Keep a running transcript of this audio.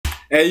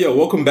Hey yo,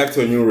 welcome back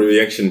to a new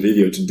reaction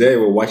video. Today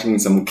we're watching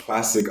some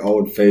classic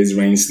old phase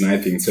range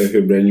sniping. So if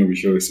you're brand new, be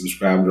sure to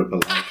subscribe, drop a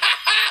like. I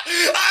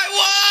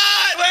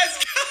won! Let's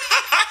go!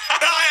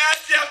 I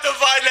actually have to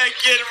find that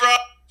kid, bro.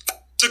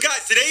 So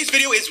guys, today's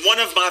video is one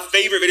of my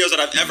favorite videos that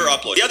I've ever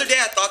uploaded. The other day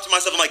I thought to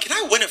myself, I'm like, can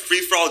I win a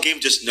free-for-all game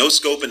just no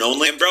scope and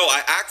only? And bro,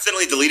 I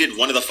accidentally deleted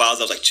one of the files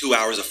that was like 2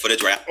 hours of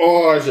footage where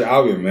Oh shit,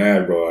 I'll be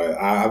mad, bro.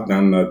 I've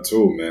done that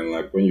too, man.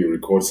 Like when you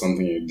record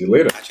something, you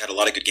delete it. I actually had a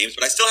lot of good games,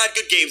 but I still had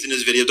good games in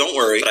this video, don't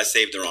worry. But I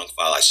saved the wrong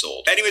file, I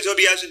sold. Anyways, hope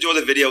you guys enjoy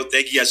the video.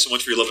 Thank you guys so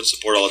much for your love and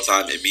support all the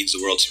time. It means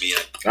the world to me.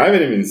 I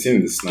haven't even seen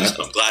this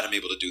sniper. I'm glad I'm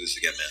able to do this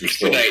again,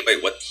 man.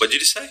 Wait, what did you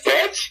just say?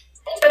 What?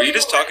 Were you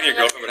just talking to your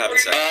girlfriend about having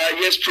sex?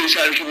 Yes, please,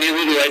 honey. Can you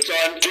leave the lights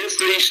on? Just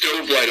the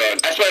stove light on.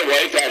 That's my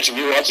wife,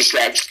 actually. He wants a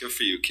sex. Good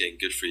for you, King.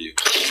 Good for you.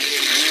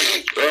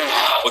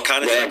 What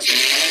kind of sex?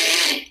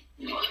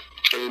 I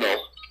don't know.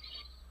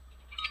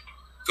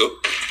 Cool.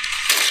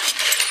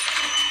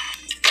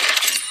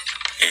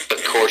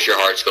 Of course your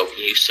heart's going,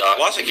 you suck.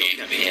 Watch the kill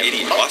cam,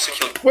 idiot. Watch the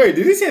kill cam. Wait,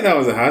 did he say that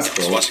was a high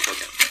score? Watch the kill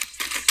cam.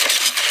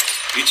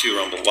 You too,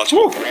 Rumble. Watch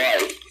Woo.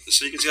 it.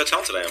 So you can see how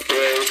talented I am.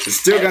 He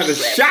still got the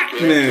shot,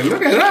 man.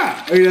 Look at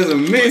that. Oh, he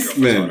doesn't miss,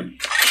 man.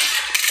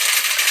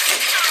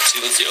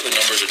 Let's see how the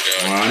numbers are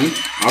doing. One.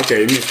 Okay,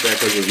 he missed that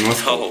because there's no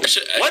score. Oh,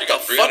 what the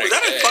fuck? Was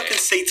that a fucking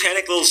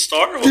satanic little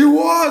star? It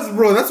was,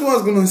 bro. That's what I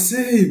was gonna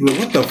say, bro.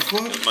 What the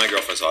fuck? My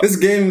girlfriend's off. This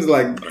game is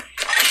like...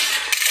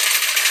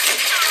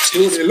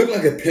 Dude, it looked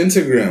like a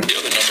pentagram. See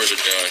how the numbers are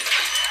doing.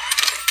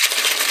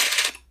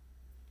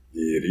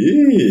 It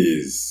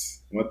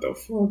is. What the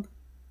fuck?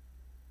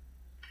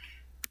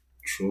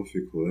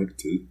 Trophy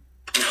collected.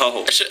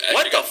 No. What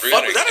the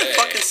fuck? Was that a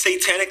fucking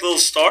satanic little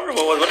star?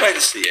 What did I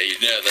just see? Yeah, you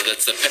know,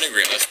 that's the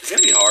pentagram. It's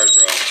gonna be hard,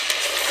 bro.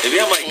 Maybe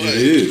I'm like... It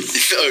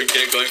is. Oh,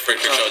 get it going for a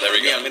trick shot. There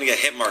we go. Yeah, I'm gonna get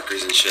hit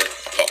markers and shit.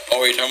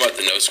 Oh, are you talking about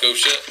the no-scope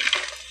shit?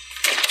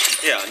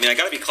 Yeah, I mean, I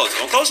gotta be close. If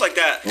I'm close like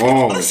that...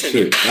 Oh, listen.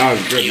 shit. That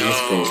was good. Yo, No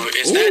score.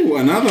 is that Ooh,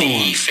 another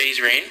one.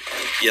 Phase rain?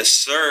 Yes,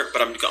 sir.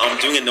 But I'm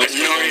doing a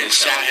no-scope. Norton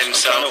shot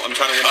himself. I'm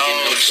trying to win a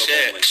game no-scope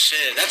only.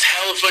 Shit. That's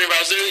hella funny, bro.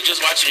 I was literally just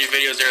watching your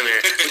videos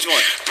earlier. Which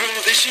one? Bro,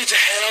 this shit's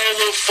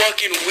hella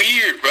fucking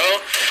weird, bro.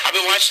 I've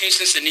been watching you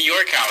since the New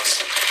York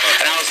house.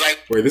 And I was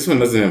like... Wait, this one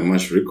doesn't have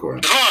much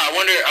recoil. I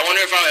wonder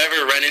if I'll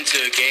ever run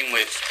into a game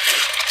with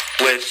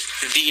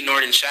the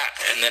Norton shot.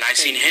 And then I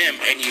seen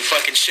him, and you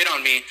fucking shit on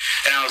me.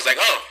 And I was like,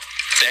 oh...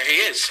 There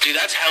he is. Dude,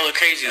 that's hella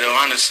crazy, though,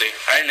 honestly.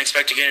 I didn't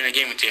expect to get in a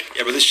game with you.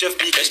 Yeah, but this Chef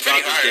B It's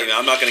got pretty this hard. game.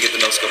 I'm not going to get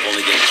the no-scope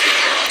only game.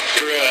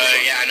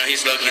 Yeah, I know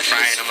he's looking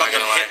frying, I'm not fucking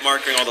gonna lie. hit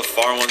marking all the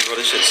far ones, bro.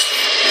 This shit's...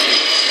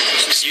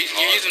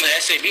 You're using the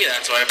SAB,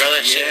 that's why,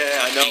 brother.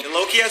 Yeah, I know. And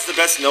Loki has the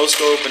best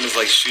no-scope and is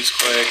like shoots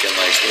quick and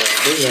like, you know.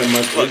 Doesn't have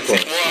much recoil.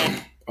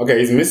 Well,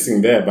 Okay, he's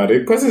missing there, but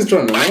because he's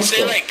trying to I'd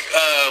say, no-scope. like,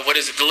 what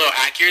is it, the little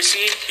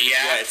accuracy?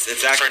 Yeah, it's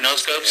for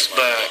no-scopes,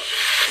 but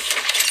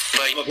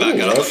I'm gonna back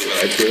Ooh, out. that's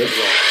accurate.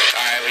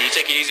 alright, well, you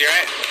take it easy,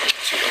 right?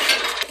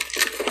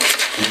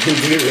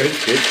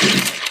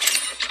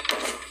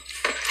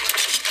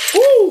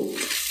 Ooh!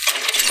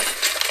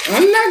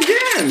 And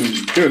again!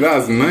 Dude, that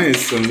was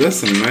nice. And that's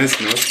some nice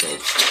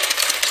no-scopes.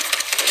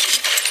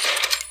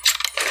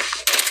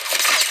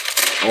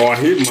 Oh,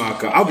 hit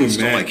marker. I'll be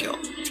mad.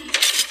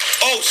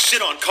 Oh,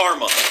 shit on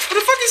karma. What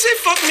the fuck is it?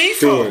 Fuck me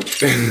for?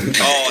 Dude.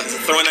 Oh, it's a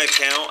throwing knife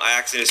count? I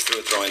accidentally just threw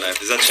a throwing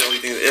knife. Is that the only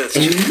thing? Yeah, that's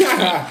true.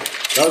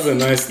 That was a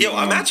nice... Yo,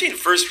 I'm actually in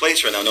first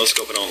place right now, no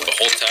scoping only.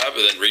 Hold tab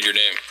and then read your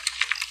name.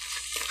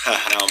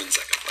 Now I'm in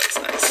second place,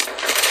 nice.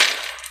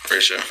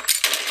 For sure.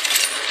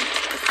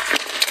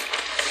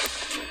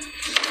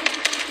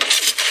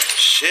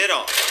 Shit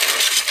on.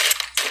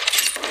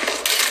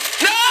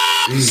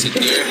 Sit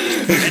there.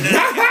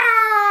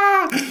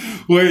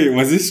 Wait,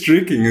 was he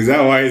streaking? Is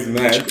that why he's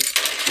mad?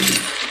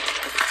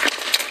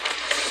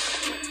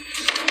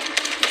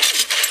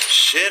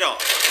 Shit on.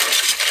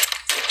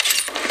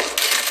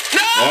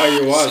 Oh,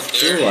 he was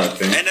too, I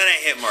think. And then I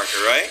hit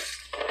marker, right?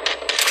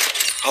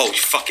 Oh, you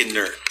fucking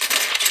nerd.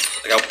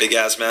 Like how big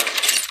ass man.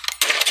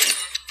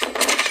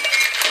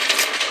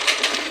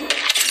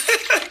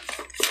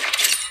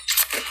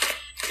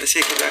 Let's see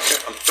it go back there.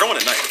 I'm throwing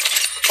a knife.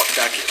 Fuck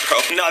that kid, bro.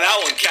 No, that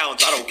one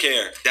counts. I don't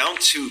care. Down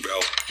 2,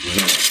 bro.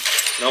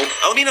 No,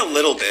 I mean a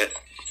little bit.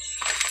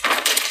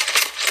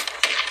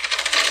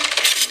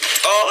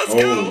 Oh, let's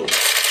go.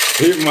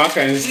 Hit marker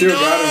and still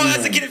got him. No,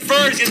 that's a kid at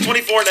first. He has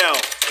 24 now.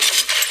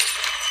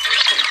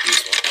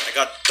 I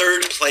got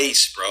 3rd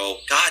place, bro.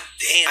 God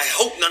damn. I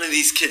hope none of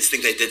these kids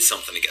think they did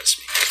something against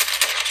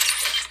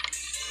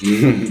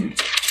me.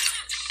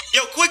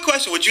 Yo, quick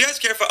question. Would you guys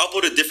care if I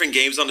uploaded different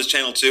games on this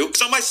channel too?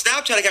 Because on my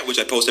Snapchat account, which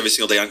I post every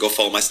single day, I go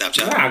follow my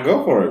Snapchat. Nah,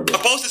 go for it, bro. I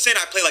posted saying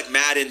I play like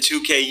Madden,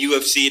 2K,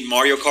 UFC, and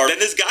Mario Kart. Then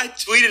this guy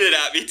tweeted it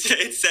at me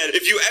today and said,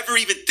 if you ever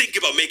even think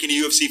about making a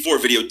UFC 4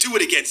 video, do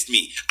it against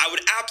me. I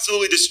would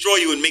absolutely destroy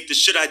you and make the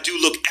shit I do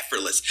look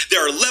effortless.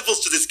 There are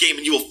levels to this game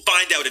and you will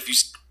find out if you...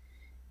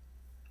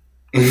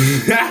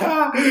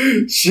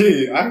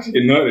 She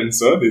actually nodded and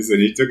saw this and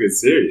he took it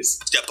serious.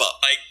 Step up.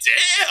 Like,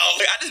 damn.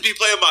 Like, I just be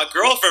playing with my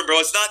girlfriend, bro.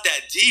 It's not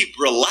that deep.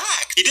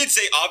 Relax. He did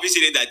say,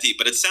 obviously, it ain't that deep,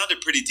 but it sounded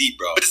pretty deep,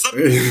 bro. But it's not.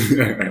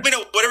 Let me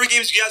know whatever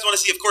games you guys want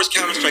to see. Of course,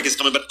 Counter-Strike is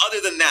coming, but other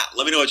than that,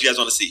 let me know what you guys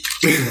want to see.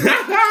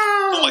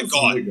 Oh my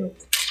god.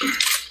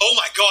 Oh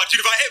my god, dude,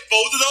 if I hit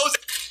both of those.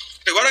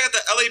 Wait, why do I got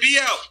the LAB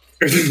out?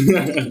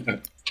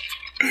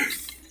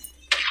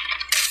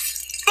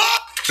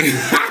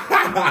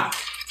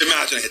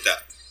 Imagine I hit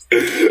that.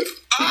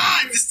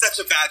 This is such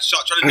a bad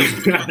shot. Trying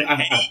to do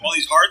all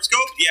these hard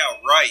scopes? Yeah,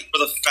 right. For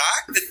the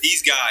fact that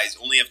these guys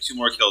only have 2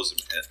 more kills than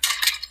me.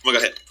 Oh my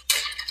god, hit.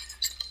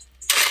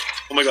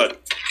 Oh my god.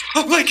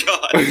 Oh my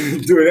god.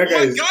 Dude, that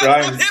guy is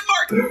spraying. Hit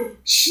mark.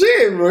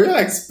 Shit, bro, you're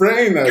like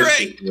spraying that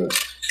Great. shit, bro.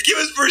 He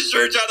was for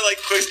sure trying to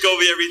like quick scope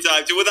me every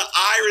time, dude, with an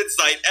iron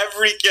sight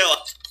every kill.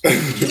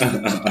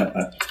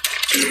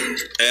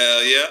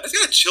 Hell yeah. I just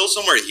gotta chill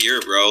somewhere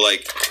here, bro.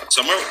 Like,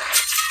 somewhere.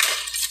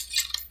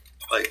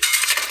 Like.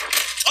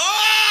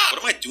 Ah!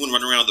 What am I doing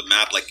running around the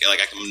map like I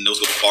can no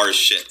scope far as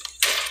shit?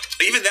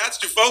 Like, even that's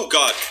too far. Oh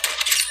god.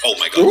 Oh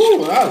my god.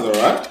 Ooh, that was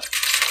alright.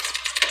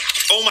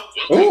 Oh my.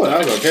 Oh, that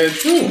was okay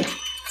too.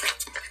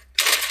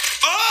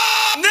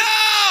 Oh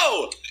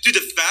no! Dude,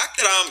 the fact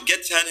that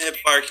get 10 hip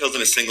fire kills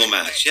in a single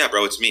match. Yeah,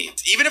 bro, it's me.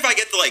 Even if I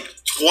get to like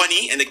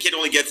 20 and the kid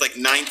only gets like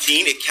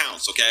 19, it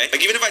counts, okay?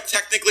 Like, even if I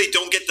technically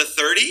don't get to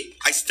 30,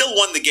 I still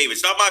won the game.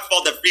 It's not my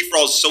fault that free for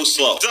all is so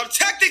slow. Because I'm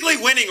technically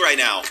winning right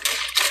now.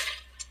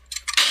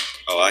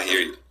 Oh, I hear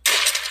you.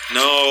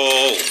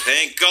 No,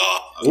 thank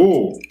God.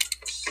 Ooh.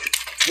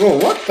 Bro,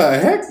 what the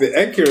heck? The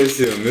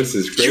accuracy on this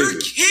is crazy. You're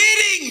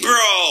kidding, bro.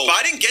 If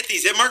I didn't get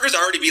these hit markers,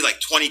 I'd already be like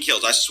 20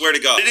 kills. I swear to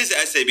God. It is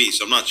SAB,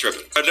 so I'm not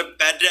tripping.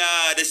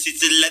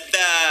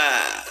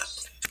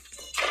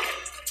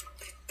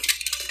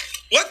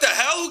 What the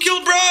hell? Who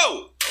killed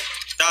bro?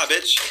 Nah,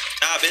 bitch.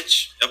 Nah,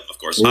 bitch. Yep, of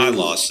course. Ooh. I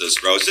lost this,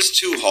 bro. It's just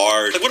too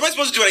hard. Like, what am I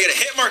supposed to do? I get a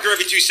hit marker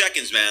every 2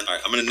 seconds, man. All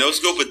right, I'm going to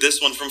no-scope with this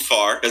one from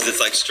far because it's,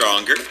 like,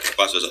 stronger.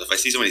 Watch this. If I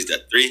see someone, he's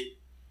dead. 3,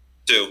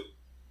 2,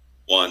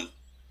 1,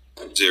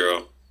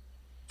 0.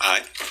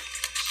 Hi.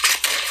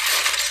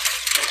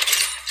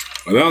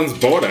 Well, that one's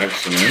boat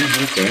action, man.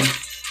 Okay.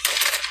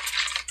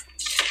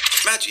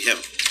 Matchy him.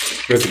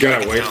 Because you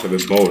gotta wait for the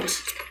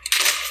boat.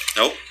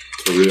 Nope.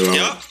 To reload.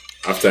 Yep.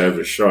 After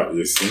every shot,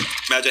 you see?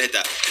 Imagine I hit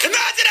that. Imagine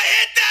I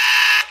hit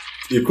that!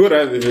 You could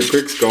have if you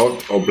quick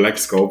scoped or black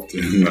scoped.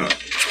 No.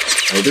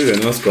 I did a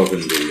no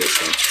scoping video,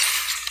 so.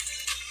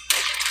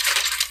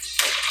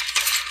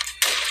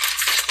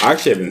 I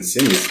actually haven't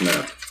seen this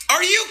map.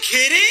 Are you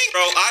kidding?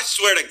 Bro, I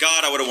swear to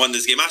God I would have won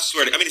this game. I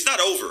swear to I mean, it's not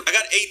over. I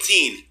got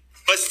 18.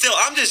 But still,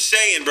 I'm just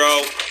saying,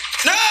 bro.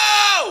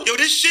 No! Yo,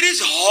 this shit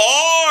is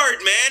hard,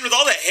 man. With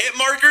all the hit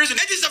markers and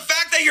just the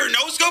fact that you're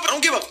no-scope. I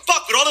don't give a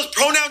fuck with all this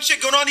pronoun shit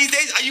going on these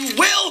days. You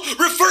will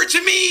refer to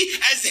me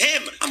as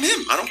him. I'm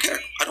him. I don't care.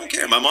 I don't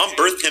care. My mom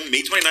birthed him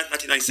May 29th,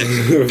 1996.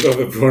 With all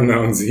the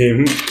pronouns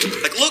him.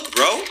 Like, look,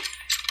 bro.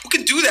 Who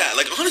can do that?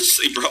 Like,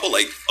 honestly, bro.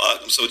 Like, fuck,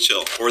 I'm so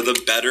chill. Or the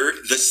better,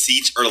 the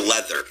seats are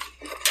leather.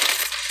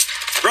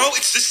 Bro,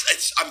 it's just,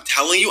 I'm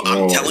telling you, if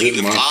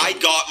I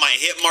got my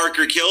hit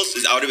marker kills,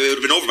 it would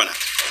have been over by now.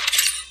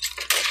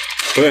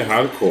 Play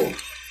hardcore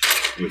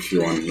if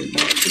you want hit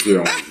marker. If you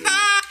don't want hit marker.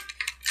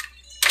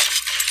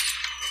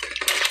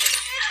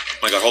 Oh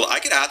my god, hold on. I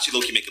could actually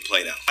low-key make a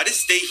play now. I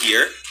just stay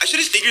here. I should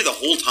have stayed here the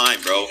whole time,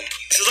 bro.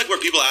 This is like where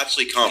people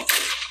actually come.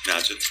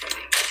 Imagine.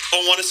 Oh,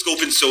 I want to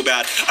scope in so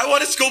bad. I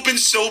want to scope in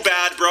so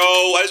bad, bro.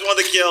 I just want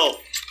the kill.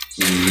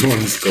 You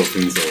want to scope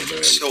in so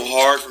bad. So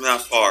hard from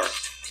that far.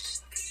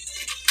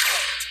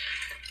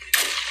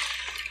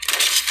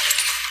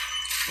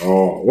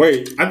 Oh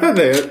wait, I thought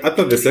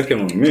the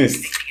second one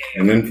missed,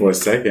 and then for a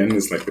second,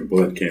 it's like the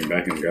bullet came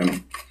back and got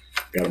him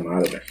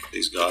out of there.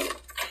 Please God,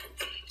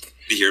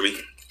 you hear me?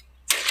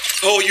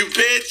 Oh, you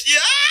bitch! Yeah!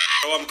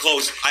 Oh, I'm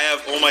close.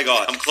 Oh my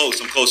God, I'm close.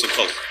 I'm close.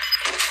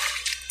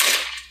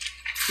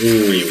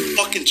 Ooh. Are you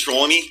fucking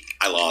trolling me?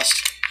 I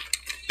lost,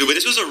 dude. But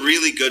this was a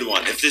really good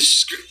one. If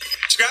this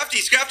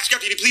Scrafty,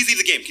 can you please leave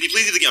the game?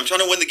 I'm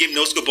trying to win the game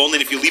no scope only,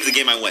 and if you leave the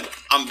game, I win.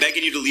 I'm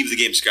begging you to leave the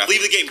game, Scrafty.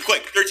 Leave the game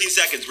quick. 13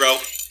 seconds, bro.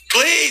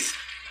 Please!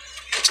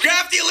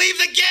 Scrafty, leave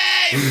the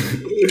game!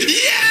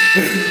 Yeah!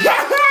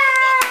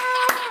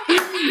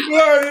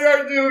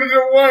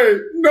 Wait,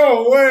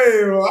 no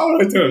way, bro. I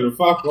want to tell you to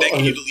fuck off.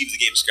 Begging you to leave the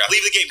game, Scrafty.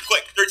 Leave the game,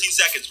 quick. 13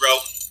 seconds,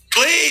 bro.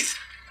 Please!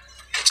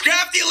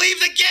 Scrafty, leave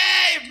the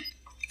game!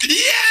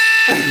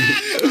 Yeah!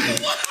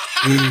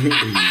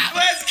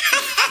 Let's go!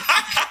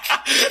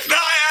 No,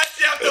 I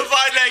actually have to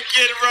find that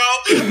kid, bro.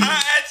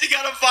 I actually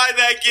gotta find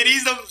that kid.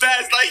 He's the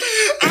best. Like,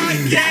 I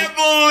can't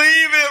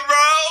believe it, bro.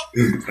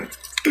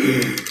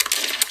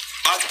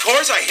 Of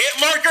course, I hit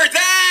marker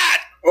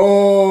that.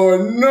 Oh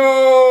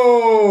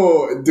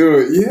no,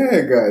 dude!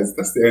 Yeah, guys,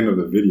 that's the end of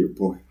the video.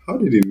 Boy, how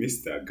did he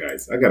miss that,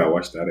 guys? I gotta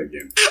watch that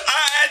again.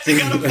 I actually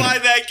gotta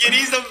find that kid.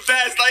 He's the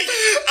best. Like,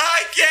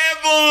 I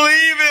can't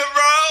believe it,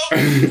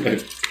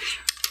 bro.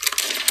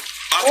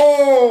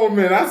 Oh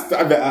man,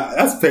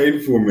 that's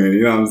painful, man.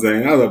 You know what I'm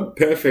saying? That was a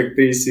perfect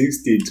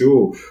 360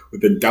 too,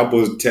 with the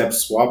double tap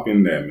swap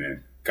in there,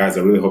 man. Guys,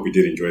 I really hope you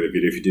did enjoy the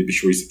video. If you did, be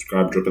sure you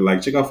subscribe, drop a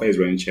like, check out FaZe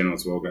Rain channel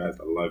as well, guys.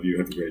 I love you.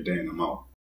 Have a great day, and I'm out.